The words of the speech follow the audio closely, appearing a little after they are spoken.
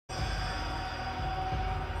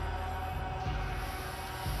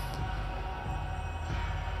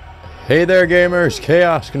Hey there gamers,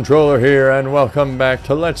 Chaos Controller here, and welcome back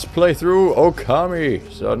to Let's Play Through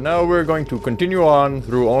Okami. So now we're going to continue on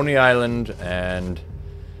through Oni Island, and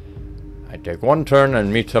I take one turn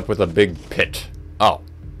and meet up with a big pit. Oh,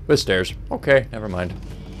 with stairs. Okay, never mind.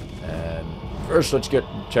 And first let's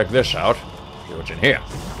check this out. See what's in here.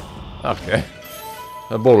 Okay.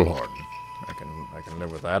 A bullhorn. I can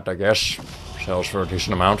live with that, I guess. Sells for a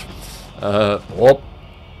decent amount. Whoop.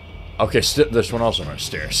 Okay, this one also has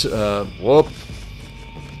stairs. Whoop.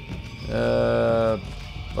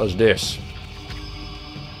 What's this?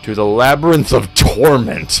 To the labyrinth of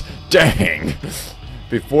torment. Dang.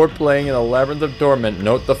 Before playing in the labyrinth of torment,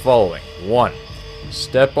 note the following. 1.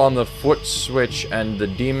 Step on the foot switch and the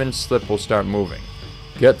demon slip will start moving.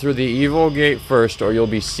 Get through the evil gate first or you'll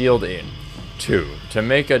be sealed in. 2. To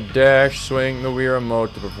make a dash, swing the Wii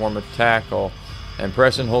remote to perform a tackle and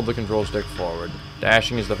press and hold the control stick forward.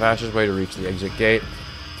 Dashing is the fastest way to reach the exit gate.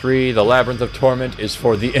 3. The Labyrinth of Torment is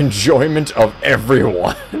for the enjoyment of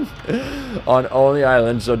everyone on Oni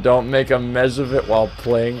Island, so don't make a mess of it while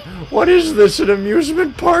playing. What is this, an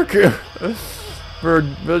amusement park? Is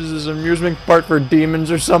this an amusement park for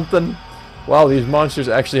demons or something? Wow, these monsters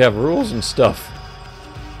actually have rules and stuff.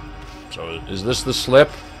 So, is this the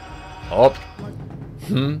slip? Oh.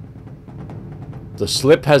 The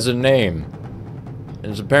slip has a name.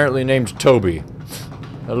 And it's apparently named Toby.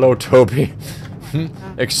 Hello, Toby.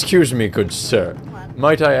 Excuse me, good sir.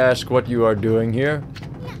 Might I ask what you are doing here?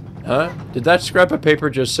 Huh? Did that scrap of paper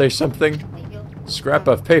just say something? Scrap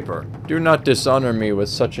of paper? Do not dishonor me with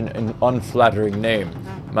such an unflattering name.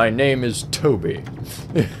 My name is Toby.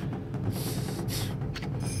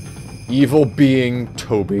 Evil being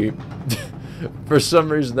Toby. For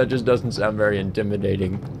some reason, that just doesn't sound very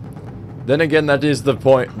intimidating. Then again, that is the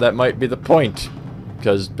point. That might be the point.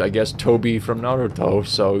 Because, I guess, Tobi from Naruto,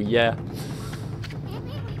 so yeah.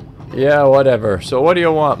 Yeah, whatever. So what do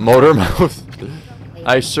you want, Motormouth?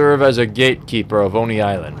 I serve as a gatekeeper of Oni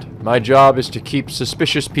Island. My job is to keep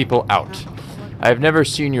suspicious people out. I have never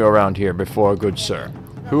seen you around here before, good sir.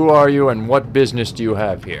 Who are you and what business do you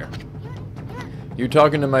have here? You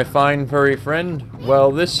talking to my fine furry friend? Well,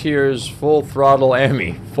 this here's Full Throttle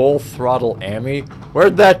Amy. Full Throttle Amy?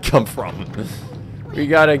 Where'd that come from? We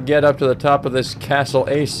gotta get up to the top of this castle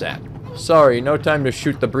ASAP. Sorry, no time to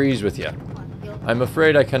shoot the breeze with you. I'm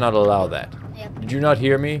afraid I cannot allow that. Did you not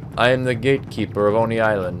hear me? I am the gatekeeper of Oni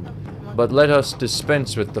Island. But let us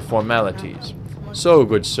dispense with the formalities. So,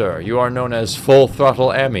 good sir, you are known as Full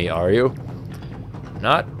Throttle Amy, are you?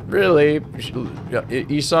 Not really.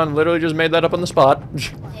 Isan literally just made that up on the spot.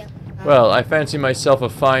 Well, I fancy myself a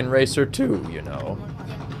fine racer too, you know.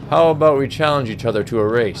 How about we challenge each other to a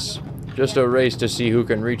race? Just a race to see who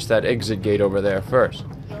can reach that exit gate over there first.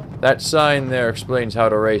 That sign there explains how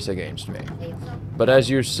to race against me. But as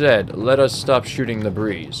you said, let us stop shooting the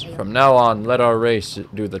breeze. From now on, let our race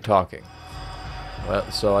do the talking.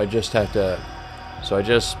 Well, so I just have to... So I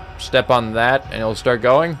just step on that and it'll start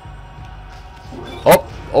going?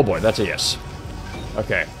 Oh boy, that's a yes.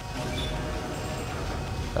 Okay.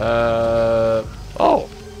 Oh.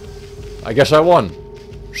 I guess I won.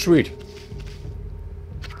 Sweet.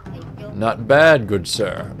 Not bad, good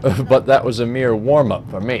sir. But that was a mere warm-up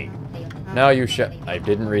for me. Now you I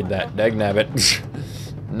didn't read that. Dagnabbit.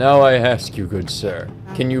 Now I ask you, good sir.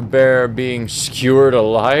 Can you bear being skewered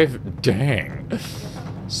alive? Dang.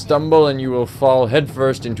 Stumble and you will fall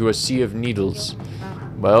headfirst into a sea of needles.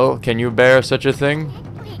 Well, can you bear such a thing?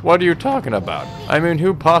 What are you talking about? I mean,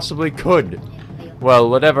 who possibly could? Well,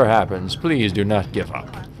 whatever happens, please do not give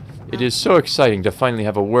up. It is so exciting to finally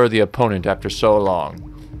have a worthy opponent after so long.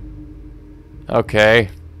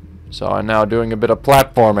 Okay, so I'm now doing a bit of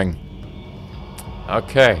platforming.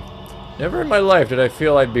 Okay. Never in my life did I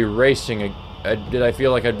feel I'd be racing, did I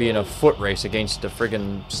feel like I'd be in a foot race against a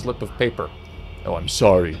friggin' slip of paper. Oh, I'm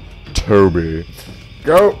sorry. Toby.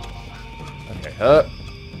 Go! Okay,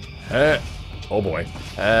 oh boy.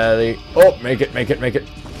 Oh, make it.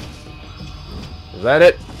 Is that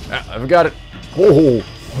it? I've got it. Oh.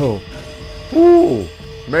 Ooh,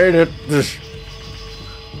 made it.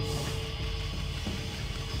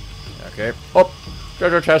 Okay. Oh,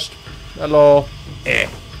 treasure chest. Hello.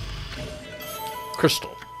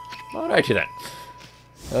 Crystal. Alrighty then.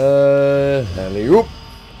 Alley-oop.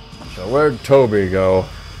 So where'd Toby go?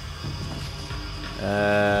 Did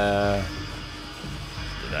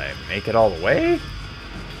I make it all the way?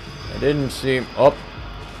 I didn't see...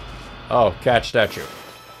 Oh, cat statue.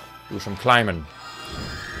 Do some climbing.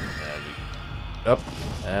 Up.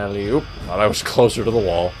 Alley-oop. Thought I was closer to the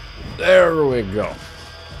wall. There we go.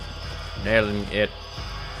 Nailing it.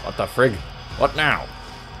 What the frig? What now?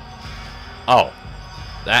 Oh.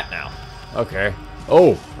 that now. Okay.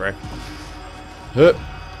 Oh, frick. Huh.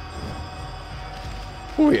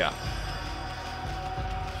 Oh, yeah.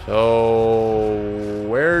 So,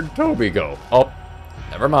 where'd Toby go? Oh,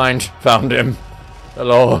 never mind. Found him.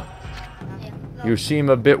 Hello. You seem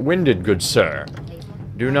a bit winded, good sir.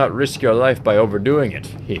 Do not risk your life by overdoing it.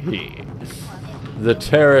 Hee. The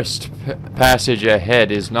terraced passage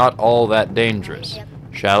ahead is not all that dangerous.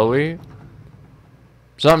 Shall we?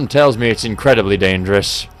 Something tells me it's incredibly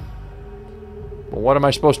dangerous. But what am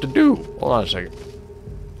I supposed to do? Hold on a second.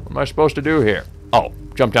 What am I supposed to do here? Oh,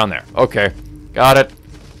 jump down there. Okay, got it.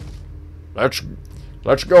 Let's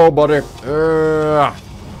go, buddy.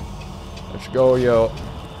 Let's go,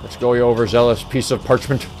 you overzealous piece of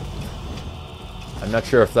parchment. I'm not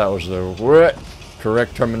sure if that was the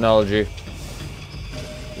correct terminology.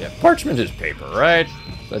 Yeah, parchment is paper, right?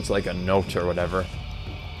 That's like a note or whatever.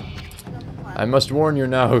 I must warn you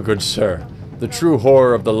now, good sir. The true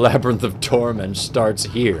horror of the labyrinth of torment starts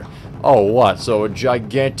here. Oh, what? So a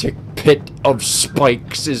gigantic pit of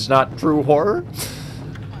spikes is not true horror?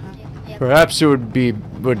 Perhaps it would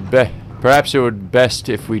best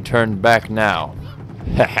if we turned back now.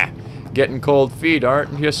 Haha. Getting cold feet,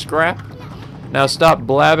 aren't you, Scrap? Now stop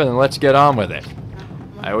blabbing and let's get on with it.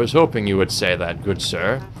 I was hoping you would say that, good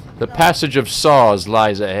sir. The passage of saws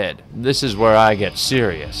lies ahead. This is where I get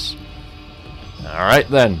serious. Alright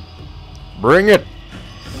then. Bring it!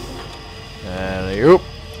 Alley-oop.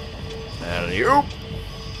 Alley-oop.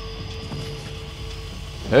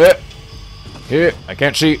 Here. I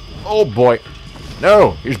can't see. Oh boy.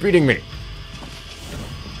 No, he's beating me.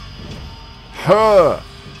 Huh.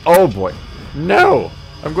 Oh boy. No!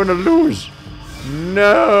 I'm gonna lose.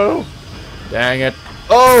 No! Dang it.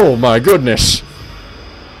 Oh my goodness!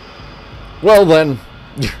 Well then,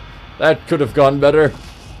 that could have gone better.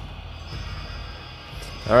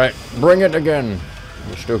 Alright, bring it again,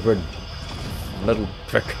 you stupid little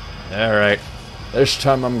prick. Alright, this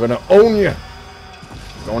time I'm gonna own you.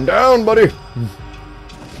 Going down, buddy.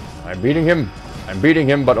 I'm beating him. I'm beating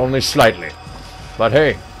him, but only slightly. But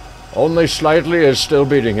hey, only slightly is still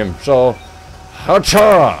beating him, so...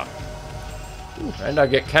 Ha-cha! And I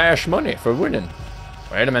get cash money for winning.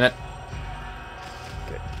 Wait a minute.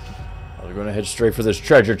 Okay. I was gonna head straight for this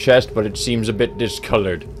treasure chest, but it seems a bit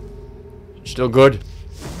discolored. Still good?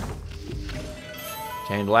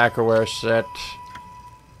 Obtained lacquerware set.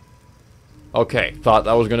 Okay, thought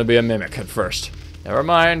that was gonna be a mimic at first. Never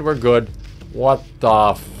mind, we're good. What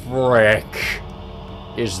the frick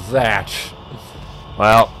is that?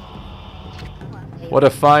 Well, what a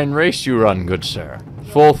fine race you run, good sir.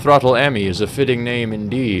 Full Throttle Emmy is a fitting name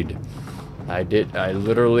indeed. I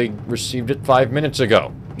literally received it 5 minutes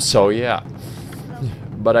ago. So yeah.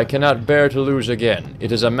 But I cannot bear to lose again.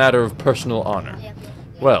 It is a matter of personal honor.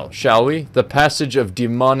 Well, shall we? The passage of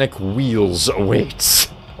demonic wheels awaits.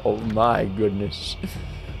 Oh my goodness.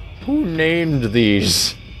 Who named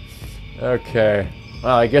these? Okay.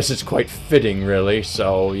 Well, I guess it's quite fitting, really,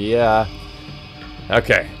 so yeah.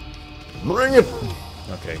 Okay. Bring it!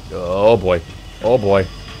 Okay. Oh boy. Oh boy.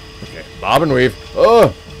 Okay. Bob and weave.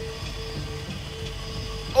 Oh!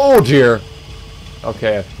 Oh dear!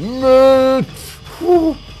 Okay.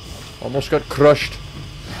 Almost got crushed.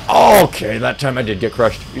 Okay, that time I did get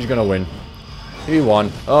crushed. He's gonna win. He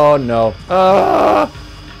won. Oh no. Ah!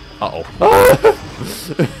 Uh-oh. Ah!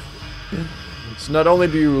 So not only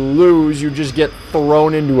do you lose, you just get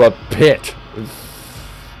thrown into a pit.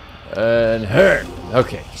 And her.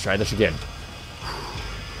 Okay, let's try this again.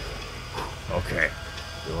 Okay.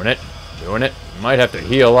 Doing it. Doing it. Might have to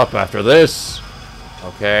heal up after this.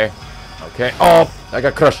 Okay. Okay. Oh, I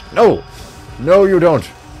got crushed. No. No, you don't.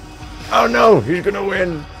 Oh no, he's gonna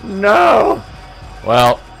win. No.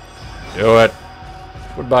 Well, do it.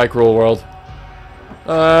 Goodbye, cruel world.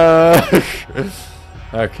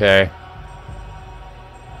 Okay.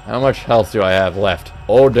 How much health do I have left?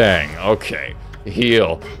 Oh dang. Okay.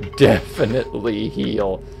 Heal. Definitely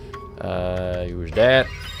heal. Use that.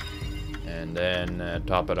 And then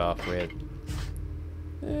top it off with...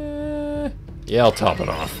 yeah, I'll top it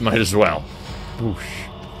off. Might as well.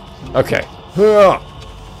 Boosh. Okay. Okay,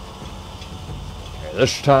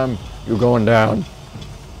 this time you're going down.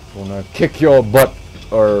 Gonna kick your butt,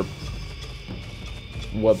 or...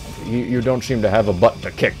 what? You don't seem to have a butt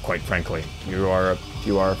to kick, quite frankly. You are a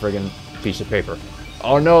friggin' piece of paper.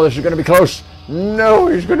 Oh no, this is gonna be close. No,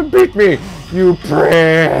 he's gonna beat me. You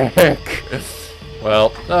prick.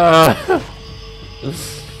 Well,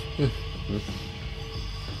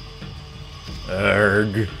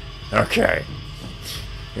 Erg. Okay.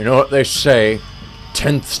 You know what they say?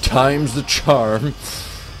 10th time's the charm.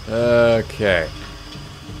 Okay.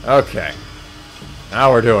 Okay.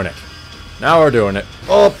 Now we're doing it. Now we're doing it.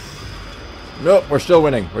 Oh! Nope, we're still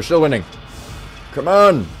winning. We're still winning. Come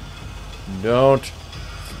on! Don't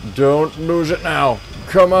lose it now.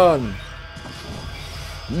 Come on!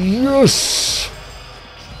 Yes!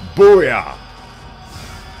 Booyah!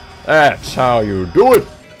 That's how you do it!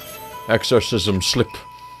 Exorcism slip.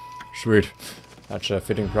 Sweet. That's a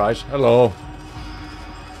fitting prize. Hello.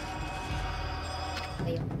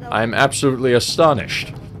 I'm absolutely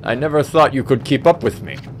astonished. I never thought you could keep up with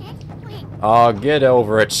me. Aw, get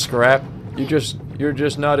over it, Scrap. You're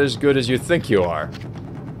just not as good as you think you are.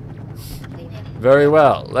 Very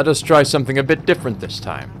well. Let us try something a bit different this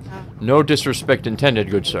time. No disrespect intended,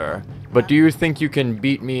 good sir. But do you think you can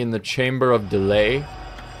beat me in the Chamber of Delay?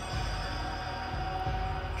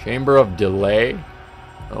 Chamber of Delay?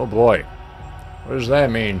 Oh boy. What does that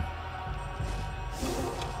mean?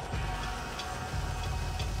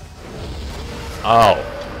 Oh.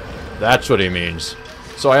 That's what he means.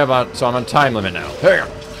 So I'm on time limit now. Here.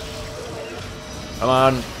 Come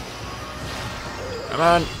on. Come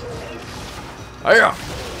on. Hiya.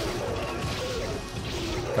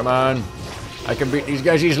 Come on. I can beat these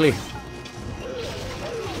guys easily.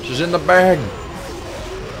 This is in the bag.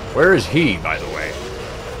 Where is he, by the way?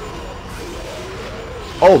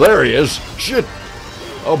 Oh, there he is. Shit.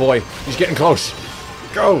 Oh boy, he's getting close.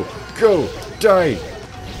 Go, go, die.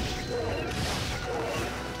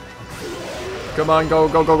 Come on, go,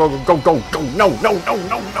 go, go, go, go, go, go, go. No, no, no,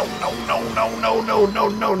 no, no, no, no, no, no, no,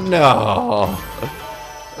 no, no, no.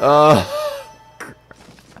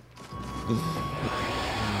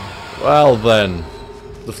 Well then.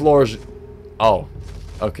 The floor's... Oh.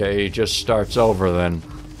 Okay, he just starts over then.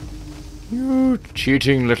 You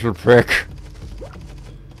cheating little prick.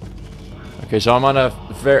 Okay, so I'm on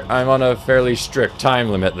a fairly strict time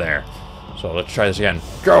limit there. So let's try this again.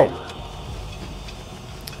 Go!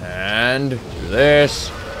 And do this.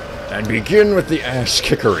 And begin with the ass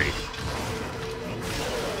kickery.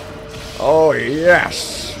 Oh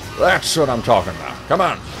yes! That's what I'm talking about. Come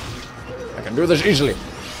on. I can do this easily.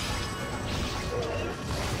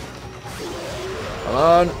 Come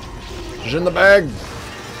on. It's in the bag.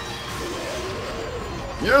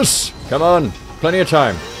 Yes! Come on. Plenty of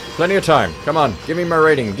time. Plenty of time. Come on. Give me my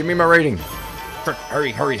rating. Give me my rating.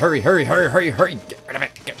 Hurry, hurry, hurry, hurry, hurry, hurry, hurry. Get rid of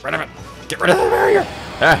it. Get rid of it. Get rid of the barrier.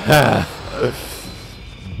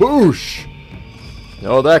 Boosh.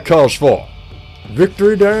 No, that calls for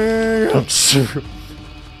victory dance.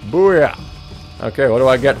 Booyah. Okay, what do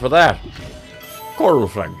I get for that? Coral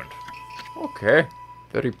fragment. Okay.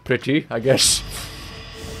 Very pretty, I guess.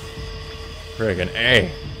 Friggin'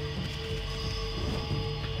 A.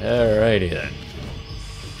 Alrighty then.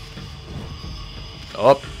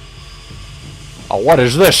 Up. Oh, what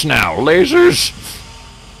is this now? Lasers?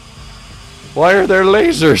 Why are there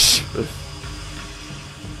lasers?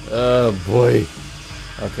 Oh boy.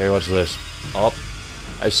 Okay, what's this? Oh.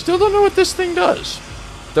 I still don't know what this thing does.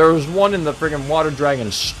 There was one in the friggin' water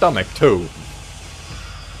dragon's stomach, too.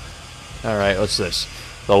 Alright, what's this?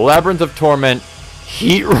 The Labyrinth of Torment.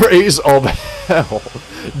 Heat Rays of Hell.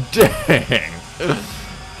 Dang.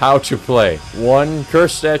 How to play. 1.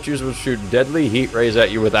 Cursed statues will shoot deadly heat rays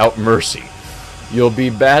at you without mercy. You'll be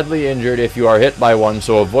badly injured if you are hit by one,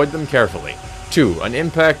 so avoid them carefully. 2. An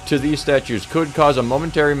impact to these statues could cause a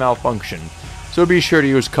momentary malfunction, so be sure to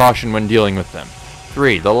use caution when dealing with them.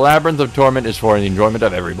 3. The Labyrinth of Torment is for the enjoyment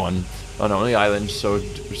of everyone on Only Island, so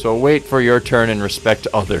wait for your turn and respect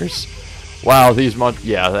others. Wow, these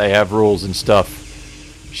yeah, they have rules and stuff.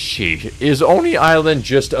 Sheesh. Is Oni Island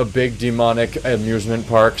just a big demonic amusement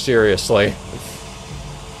park? Seriously.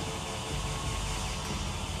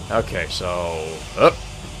 Okay, so...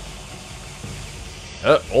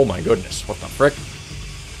 oh my goodness, what the frick?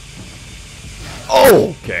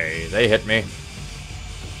 Okay, they hit me.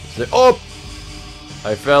 Oh!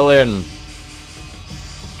 I fell in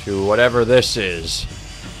to whatever this is.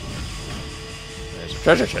 There's a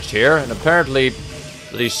treasure chest here, and apparently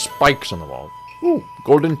these spikes on the wall. Ooh,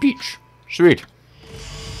 golden peach. Sweet.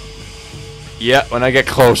 Yeah, when I get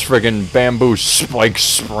close, friggin' bamboo spikes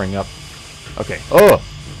spring up. Okay. Oh!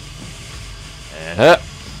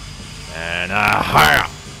 And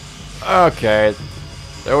okay.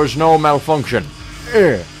 There was no malfunction.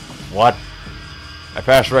 What? I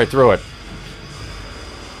passed right through it.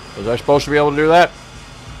 Was I supposed to be able to do that?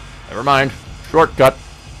 Never mind. Shortcut.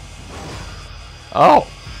 Oh.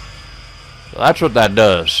 So that's what that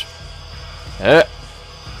does. Okay,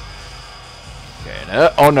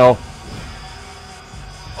 oh no.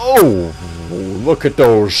 Oh, look at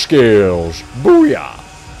those skills. Booyah.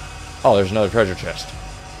 Oh, there's another treasure chest.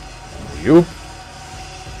 You.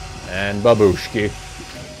 And babushki.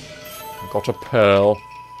 got a pearl.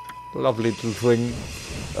 Lovely little thing.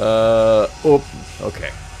 Oh,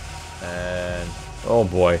 okay. And, oh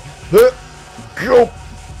boy. Go!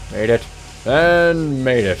 Made it. And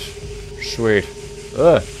made it. Sweet.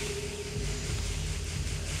 Go.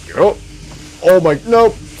 Oh my,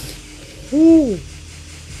 nope. Woo.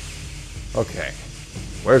 Okay.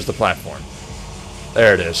 Where's the platform?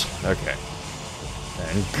 There it is. Okay.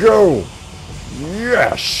 And go!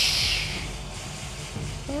 Yes!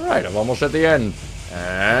 Alright, I'm almost at the end.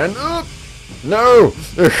 And up! No!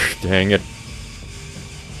 Ugh, dang it.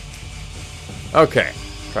 Okay.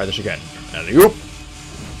 Try this again. Alley-oop!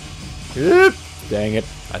 Oop! Dang it.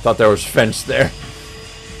 I thought there was fence there.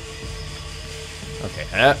 Okay,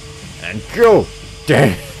 and go!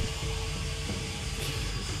 Dang!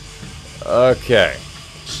 Okay.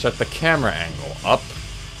 Set the camera angle up.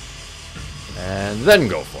 And then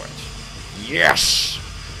go for it. Yes!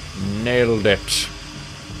 Nailed it.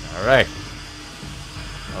 Alright.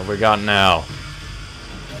 What we got now?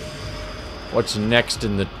 What's next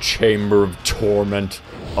in the Chamber of Torment?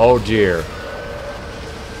 Oh dear.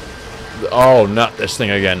 Oh, not this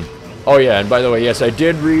thing again. Oh yeah, and by the way, yes, I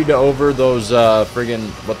did read over those, friggin'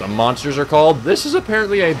 what the monsters are called. This is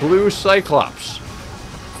apparently a blue cyclops.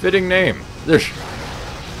 Fitting name. There's...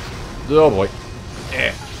 Oh boy.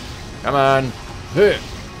 Eh. Come on.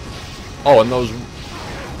 Oh, and those...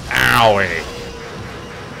 Owie.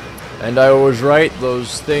 And I was right,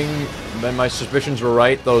 those things... My suspicions were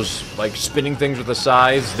right. Those, like, spinning things with the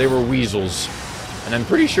scythes, they were weasels. And I'm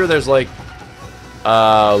pretty sure there's,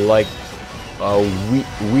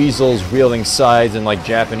 weasels wielding scythes in, like,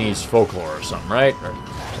 Japanese folklore or something, right? Or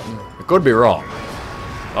something. It could be wrong.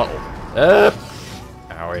 Uh-oh.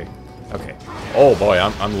 Owie. Okay. Oh, boy,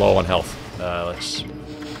 I'm low on health. Let's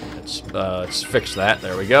fix that.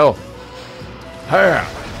 There we go. Ha!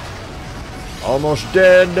 Almost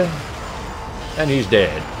dead. And he's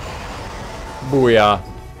dead. Booyah.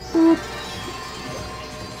 Boop.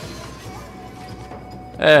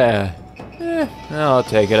 I'll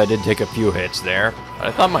take it. I did take a few hits there. But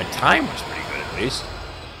I thought my time was pretty good at least.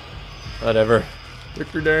 Whatever.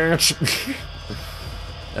 Victory dance.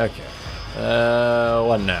 Okay.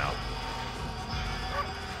 What now?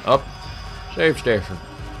 Up. Save station.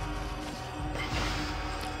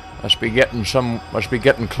 Must be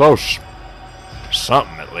getting close.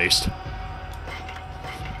 Something at least.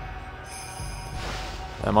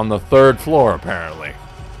 I'm on the 3rd floor, apparently.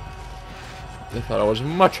 I thought I was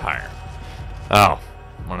much higher. Oh,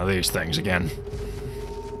 one of these things again.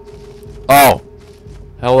 Oh!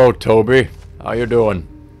 Hello, Toby. How you doing?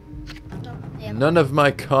 None of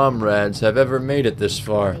my comrades have ever made it this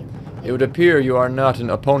far. It would appear you are not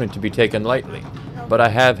an opponent to be taken lightly. But I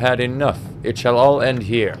have had enough. It shall all end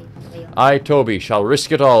here. I, Toby, shall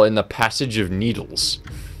risk it all in the Passage of Needles.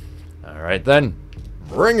 Alright then.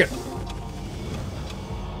 Bring it!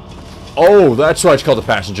 Oh, that's why it's called the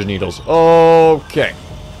Passage of Needles. Okay.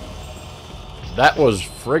 That was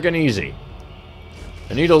friggin' easy.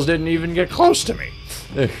 The needles didn't even get close to me.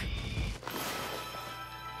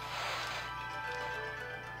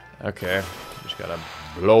 Okay. Just gotta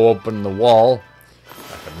blow open the wall.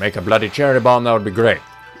 If I could make a bloody cherry bomb, that would be great.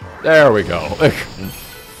 There we go.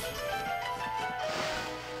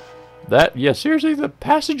 Yeah, seriously, the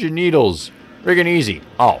Passage of Needles. Friggin' easy.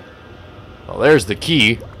 Oh. Well, there's the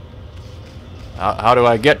key. How do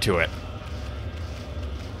I get to it?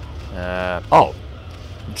 Oh.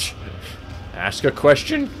 Ask a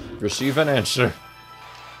question, receive an answer.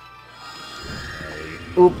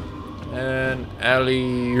 Oop. And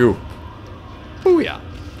alley-oop. Booyah.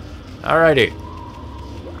 Alrighty.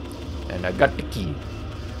 And I got the key.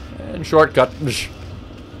 And shortcut. And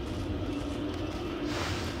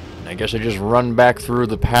I guess I just run back through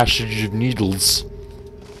the Passage of Needles.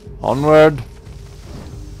 Onward.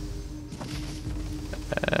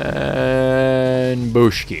 And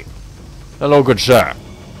Booshki. Hello, good sir.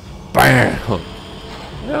 Bam!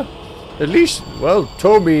 Yeah, at least, well,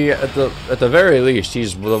 Toby, at the very least,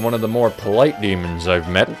 he's one of the more polite demons I've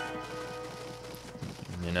met.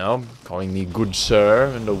 You know, calling me good sir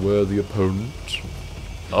and a worthy opponent.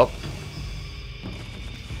 Up.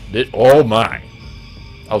 Oh my.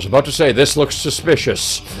 I was about to say, this looks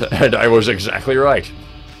suspicious. And I was exactly right.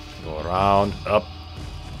 Go around, up.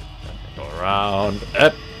 Go around,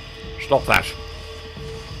 up. Stop that.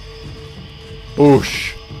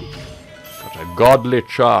 Boosh. Got a godly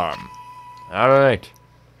charm. Alright.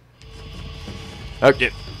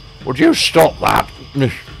 Okay. Would you stop that?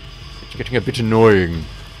 It's getting a bit annoying.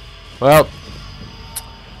 Well,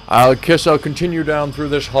 I guess I'll continue down through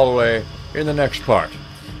this hallway in the next part.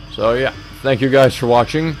 So yeah, thank you guys for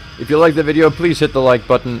watching. If you liked the video, please hit the like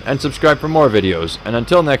button and subscribe for more videos. And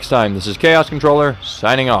until next time, this is Chaos Controller,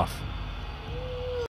 signing off.